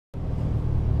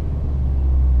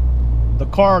the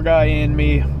car guy in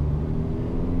me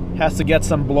has to get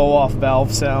some blow-off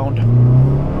valve sound.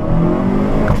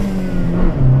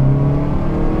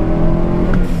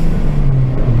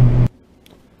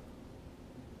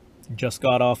 Just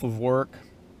got off of work,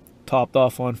 topped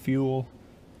off on fuel,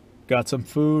 got some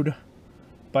food.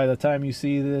 By the time you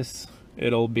see this,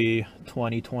 it'll be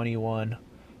 2021.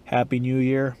 Happy New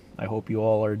Year. I hope you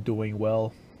all are doing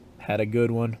well. Had a good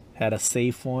one, had a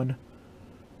safe one.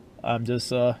 I'm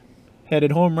just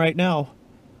headed home right now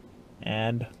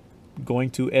and going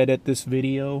to edit this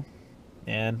video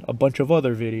and a bunch of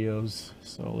other videos.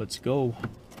 So let's go.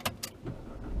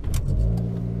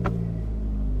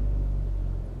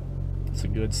 It's a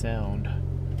good sound.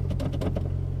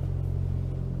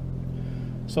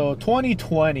 So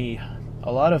 2020,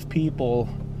 a lot of people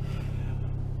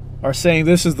are saying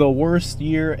this is the worst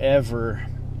year ever.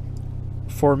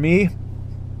 For me,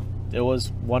 it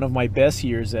was one of my best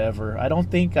years ever. I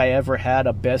don't think I ever had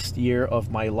a best year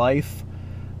of my life,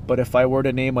 but if I were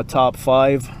to name a top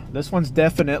 5, this one's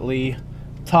definitely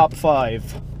top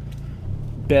 5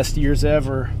 best years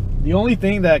ever. The only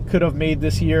thing that could have made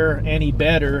this year any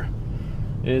better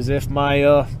is if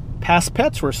my past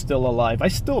pets were still alive. I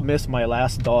still miss my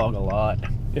last dog a lot.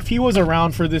 If he was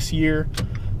around for this year,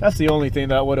 that's the only thing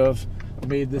that would have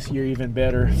made this year even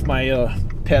better, if my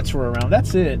pets were around.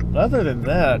 That's it. Other than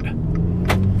that,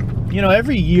 you know,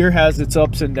 every year has its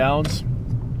ups and downs.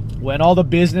 When all the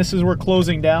businesses were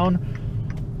closing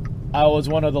down, I was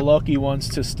one of the lucky ones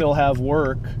to still have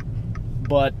work,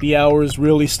 but the hours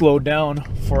really slowed down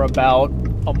for about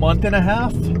a month and a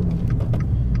half.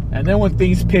 And then when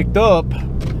things picked up,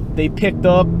 they picked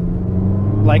up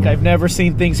like I've never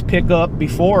seen things pick up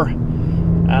before.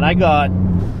 And I got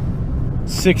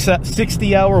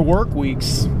 60-hour work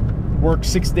weeks. Worked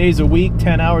 6 days a week,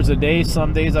 10 hours a day.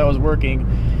 Some days I was working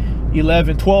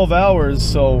 11, 12 hours.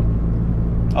 So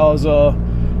I was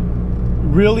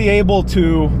really able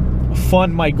to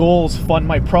fund my goals, fund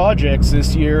my projects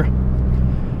this year.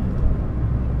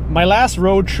 My last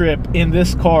road trip in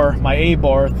this car, my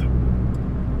Abarth,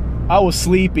 I was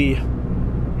sleepy.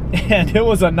 And it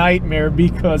was a nightmare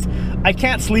because I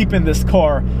can't sleep in this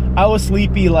car. I was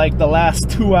sleepy like the last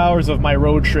 2 hours of my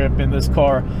road trip in this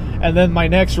car. And then my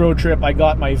next road trip, I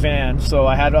got my van. So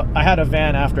I had a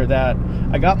van after that.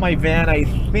 I got my van, I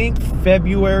think,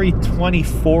 February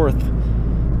 24th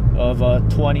of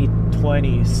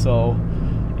 2020. So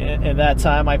in that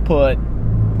time, I put,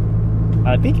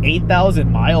 I think,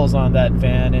 8,000 miles on that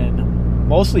van, and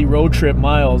mostly road trip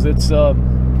miles. It's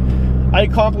I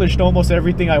accomplished almost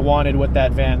everything I wanted with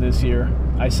that van this year.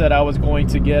 I said I was going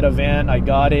to get a van. I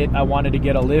got it. I wanted to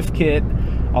get a lift kit.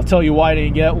 I'll tell you why I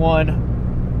didn't get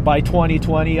one by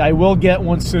 2020. I will get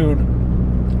one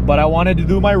soon. But I wanted to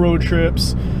do my road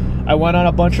trips. I went on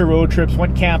a bunch of road trips,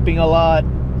 went camping a lot.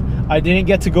 I didn't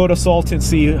get to go to Salton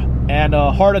Sea and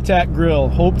Heart Attack Grill.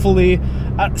 Hopefully,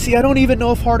 see, I don't even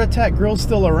know if Heart Attack Grill's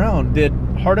still around. Did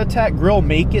Heart Attack Grill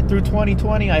make it through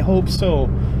 2020? I hope so.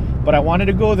 But I wanted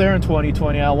to go there in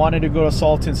 2020. I wanted to go to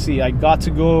Salton Sea. I got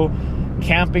to go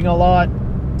camping a lot.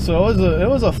 So it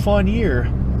was a fun year.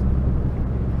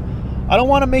 I don't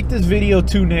want to make this video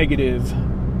too negative,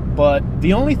 but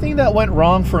the only thing that went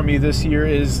wrong for me this year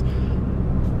is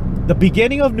the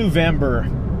beginning of November.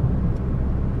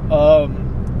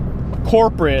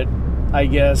 Corporate, I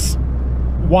guess,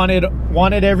 wanted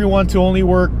everyone to only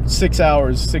work 6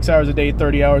 hours a day,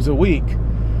 30 hours a week.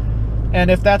 And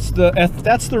if that's the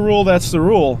rule, that's the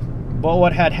rule. But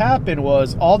what had happened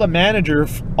was all the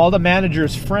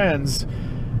managers' friends,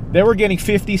 they were getting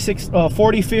 40,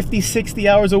 50, 60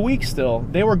 hours a week still.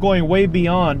 They were going way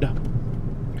beyond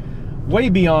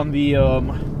the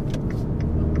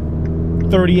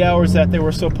 30 hours that they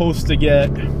were supposed to get.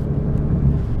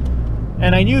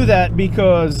 And I knew that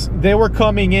because they were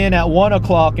coming in at 1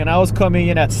 o'clock and I was coming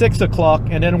in at 6 o'clock.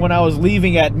 And then when I was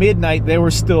leaving at midnight, they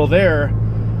were still there.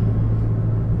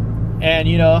 And,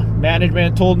 you know,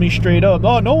 management told me straight up,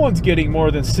 oh, no one's getting more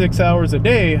than 6 hours a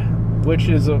day, which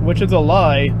is a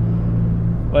lie.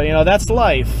 But, you know, that's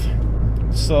life.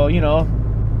 So, you know,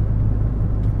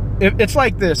 it's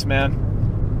like this, man.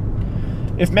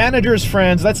 If managers'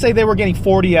 friends, let's say they were getting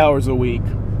 40 hours a week.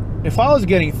 If I was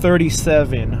getting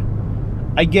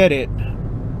 37, I get it.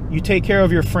 You take care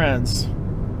of your friends.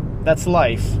 That's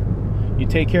life. You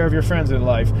take care of your friends in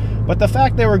life. But the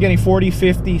fact they were getting 40,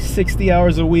 50, 60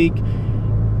 hours a week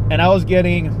and I was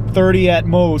getting 30 at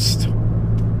most,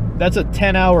 that's a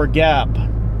 10-hour gap.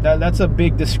 That's a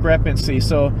big discrepancy.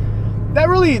 So that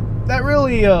really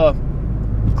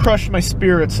crushed my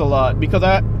spirits a lot, because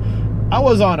I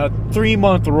was on a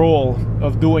 3-month roll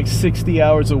of doing 60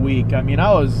 hours a week. I mean,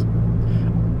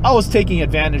 I was taking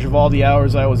advantage of all the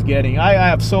hours I was getting. I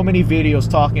have so many videos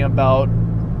talking about,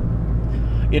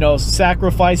 you know,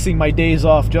 sacrificing my days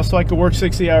off just so I could work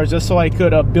 60 hours, just so I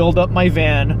could build up my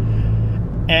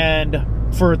van. And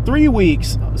for 3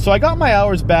 weeks, so I got my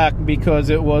hours back because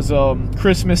it was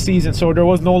Christmas season, so there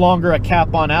was no longer a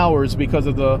cap on hours because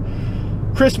of the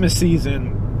Christmas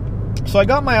season. So I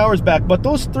got my hours back, but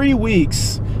those 3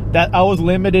 weeks that I was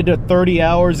limited to 30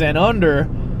 hours and under,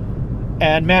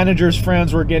 and managers'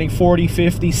 friends were getting 40,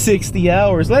 50, 60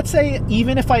 hours. Let's say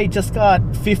even if I just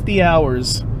got 50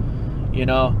 hours, you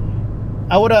know,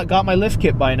 I would have got my lift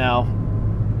kit by now.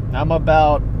 I'm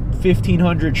about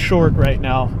 1,500 short right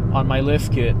now on my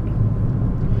lift kit.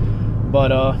 But,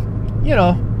 you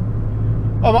know,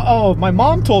 oh, my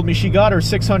mom told me she got her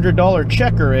 $600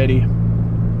 check already.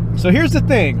 So here's the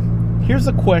thing. Here's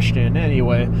the question,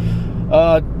 anyway.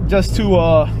 Just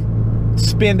to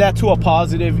spin that to a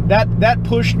positive, that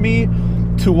pushed me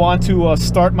to want to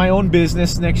start my own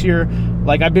business next year.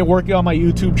 Like, I've been working on my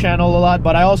YouTube channel a lot,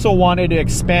 but I also wanted to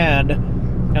expand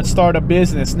and start a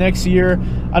business next year.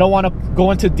 I don't want to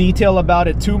go into detail about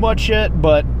it too much yet,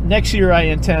 but next year I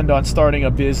intend on starting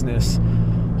a business.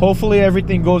 Hopefully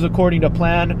everything goes according to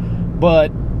plan.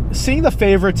 But seeing the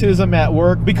favoritism at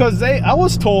work, because I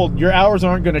was told your hours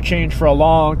aren't going to change for a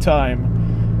long time,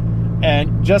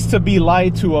 and just to be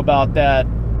lied to about that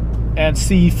and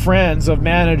see friends of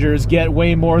managers get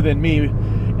way more than me.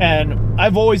 And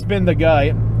I've always been the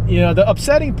guy, you know, the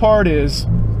upsetting part is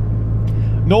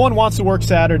no one wants to work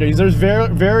Saturdays. There's very,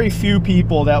 very few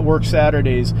people that work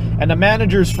Saturdays. And the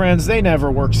manager's friends, they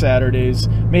never work Saturdays.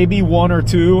 Maybe one or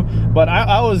two. But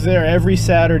I was there every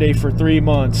Saturday for 3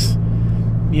 months.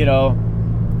 You know,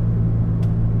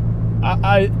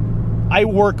 I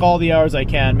work all the hours I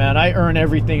can, man. I earn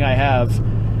everything I have.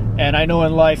 And I know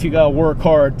in life you gotta work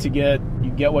hard to get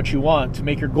what you want, to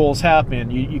make your goals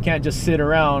happen. You can't just sit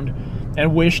around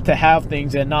and wish to have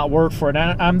things and not work for it.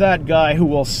 And I'm that guy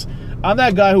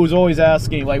who's always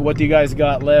asking, like, what do you guys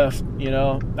got left? You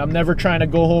know, I'm never trying to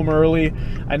go home early.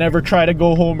 I never try to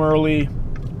go home early.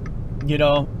 You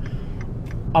know,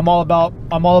 I'm all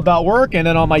about work, and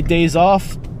then on my days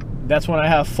off, that's when I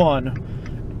have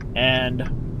fun.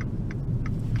 And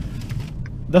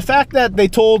the fact that they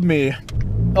told me,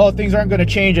 oh, things aren't going to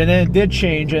change, and then it did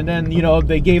change, and then, you know,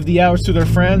 they gave the hours to their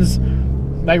friends.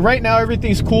 Like, right now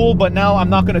everything's cool, but now I'm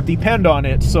not going to depend on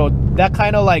it. So that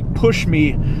kind of like pushed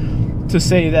me to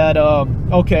say that,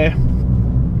 okay,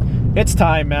 it's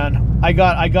time, man. I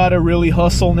got to really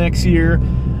hustle next year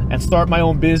and start my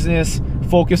own business,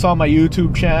 focus on my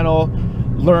YouTube channel,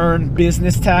 learn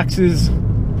business taxes,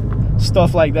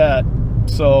 stuff like that.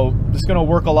 So just gonna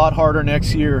work a lot harder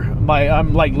next year.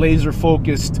 I'm like laser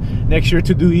focused next year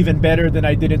to do even better than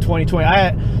I did in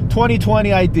 2020.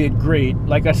 2020 I did great.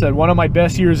 Like I said, one of my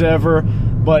best years ever.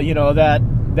 But you know, that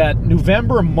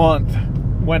November month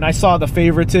when I saw the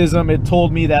favoritism, it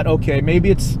told me that, okay, maybe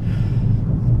it's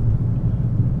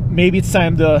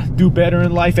time to do better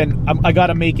in life, and I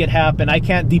gotta make it happen. I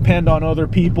can't depend on other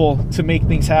people to make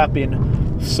things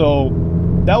happen. So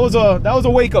that was a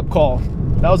wake-up call.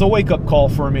 That was a wake-up call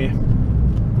for me.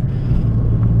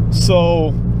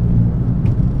 So,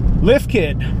 lift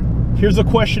kit. Here's a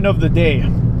question of the day.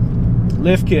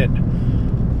 Lift kit.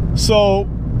 So,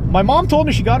 my mom told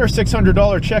me she got her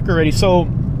 $600 check already. So,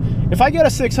 if I get a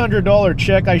 $600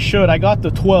 check, I got the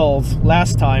 12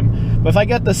 last time. But if I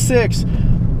get the 6,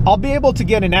 I'll be able to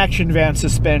get an Action Van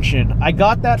suspension. I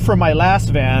got that for my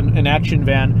last van, an Action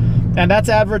Van, and that's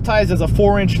advertised as a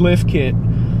 4-inch lift kit.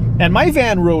 And my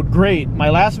van rode great. My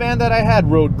last van that I had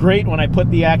rode great when I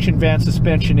put the Action Van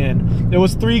suspension in. It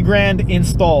was $3 grand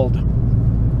installed.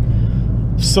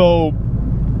 So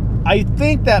I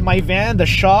think that my van, the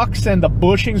shocks and the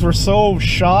bushings were so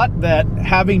shot that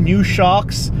having new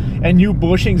shocks and new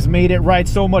bushings made it ride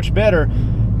so much better.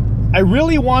 I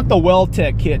really want the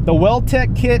Weltec kit. The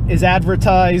Weltec kit is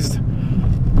advertised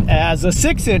as a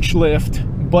 6-inch lift,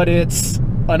 but it's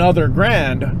another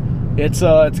grand. It's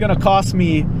gonna cost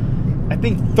me, I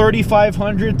think,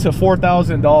 $3,500 to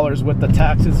 $4,000 with the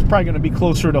taxes. It's probably gonna be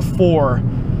closer to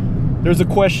 $4,000. There's a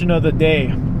question of the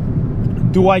day.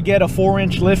 Do I get a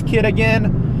 4-inch lift kit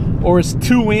again, or is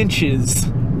 2 inches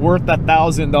worth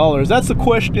 $1,000? That's the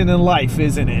question in life,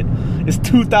 isn't it? Is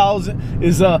 2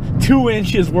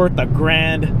 inches worth $1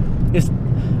 grand? Is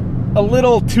a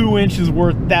little 2 inches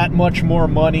worth that much more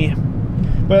money?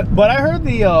 But I heard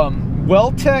the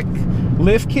Weltec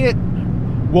lift kit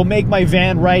will make my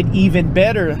van ride even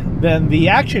better than the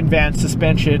Action Van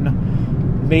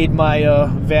suspension made my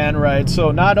van ride.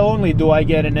 So not only do I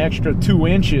get an extra 2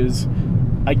 inches,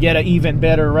 I get an even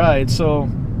better ride. So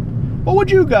what would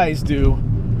you guys do?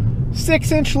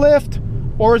 6-inch lift,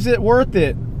 or is it worth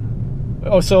it?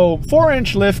 Oh, so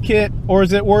 4-inch lift kit, or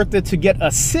is it worth it to get a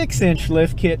 6-inch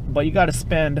lift kit, but you got to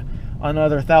spend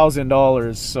another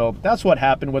 $1,000? So that's what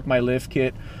happened with my lift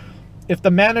kit. If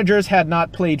the managers had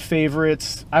not played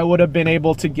favorites, I would have been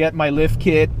able to get my lift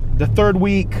kit the 3rd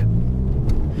week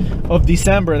of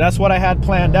December. That's what I had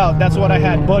planned out. That's what I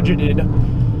had budgeted.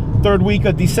 3rd week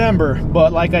of December.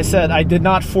 But like I said, I did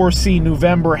not foresee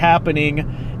November happening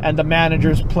and the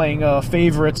managers playing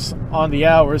favorites on the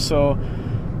hours. So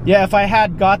yeah, if I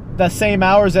had got the same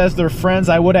hours as their friends,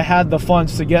 I would have had the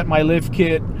funds to get my lift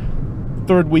kit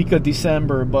 3rd week of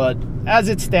December. But as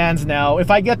it stands now,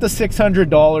 if I get the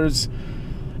 $600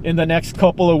 in the next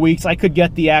couple of weeks, I could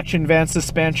get the Action Van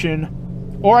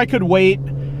suspension, or I could wait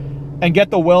and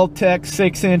get the Weldtech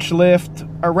 6-inch lift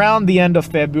around the end of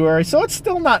February. So it's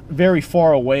still not very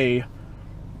far away.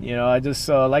 You know, I just,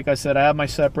 like I said, I have my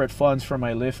separate funds for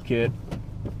my lift kit.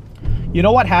 You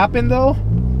know what happened though?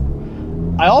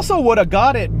 I also would have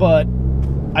got it, but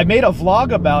I made a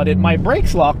vlog about it. My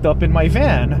brakes locked up in my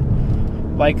van.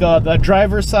 Like the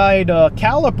driver's side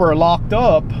caliper locked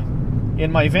up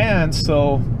in my van.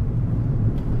 So,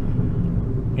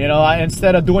 you know,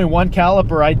 instead of doing 1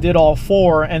 caliper, I did all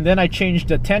 4. And then I changed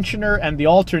the tensioner and the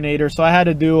alternator. So I had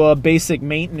to do a basic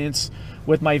maintenance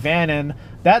with my van. And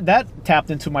that tapped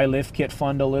into my lift kit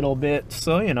fund a little bit.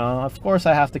 So, you know, of course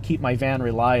I have to keep my van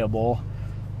reliable.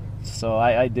 So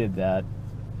I did that.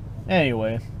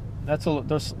 Anyway,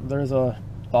 there's a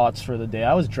thoughts for the day.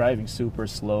 I was driving super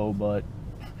slow, but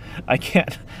I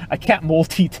can't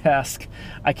multitask.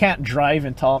 I can't drive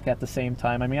and talk at the same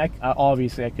time. I mean, I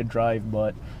obviously I could drive,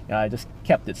 but yeah, I just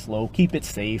kept it slow. Keep it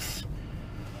safe.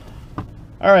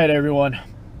 All right, everyone.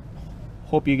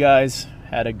 Hope you guys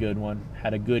had a good one.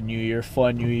 Had a good New Year,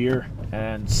 fun New Year,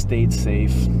 and stayed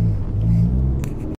safe.